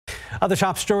Other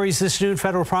top stories this noon: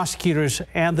 federal prosecutors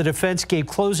and the defense gave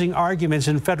closing arguments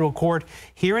in federal court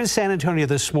here in San Antonio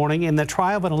this morning in the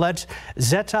trial of an alleged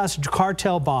Zetas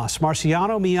cartel boss,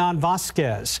 Marciano Mian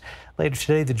Vasquez. Later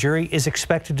today, the jury is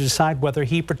expected to decide whether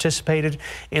he participated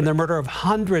in the murder of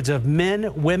hundreds of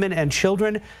men, women, and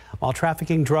children while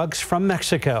trafficking drugs from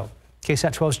Mexico.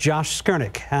 KSAT 12's Josh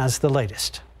Skurnick has the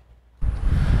latest.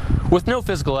 With no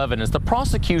physical evidence, the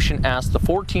prosecution asked the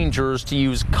 14 jurors to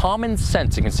use common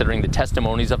sense in considering the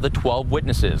testimonies of the 12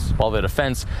 witnesses, while the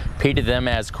defense painted them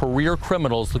as career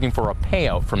criminals looking for a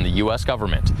payout from the U.S.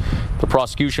 government. The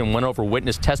prosecution went over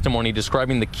witness testimony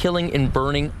describing the killing and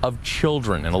burning of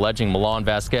children and alleging Milan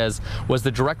Vasquez was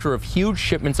the director of huge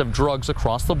shipments of drugs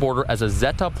across the border as a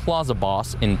Zeta Plaza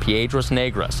boss in Piedras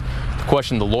Negras. The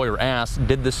question the lawyer asked,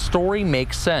 did the story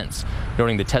make sense?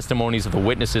 Noting the testimonies of the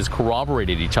witnesses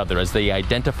corroborated each other as they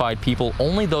identified people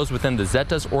only those within the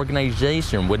Zetas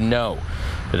organization would know.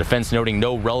 The defense noting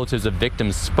no relatives of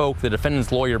victims spoke. The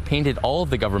defendant's lawyer painted all of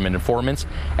the government informants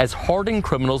as hardened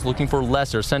criminals looking for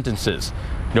lesser sentences.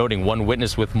 Noting one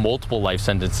witness with multiple life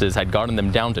sentences had gotten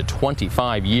them down to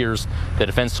 25 years. The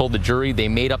defense told the jury they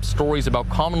made up stories about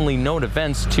commonly known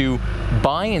events to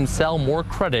buy and sell more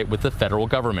credit with the federal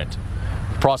government.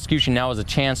 The prosecution now has a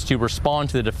chance to respond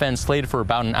to the defense slated for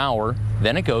about an hour.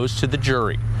 Then it goes to the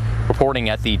jury. Reporting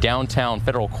at the downtown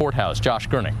federal courthouse, Josh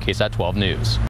Skurnick, KSAT 12 News.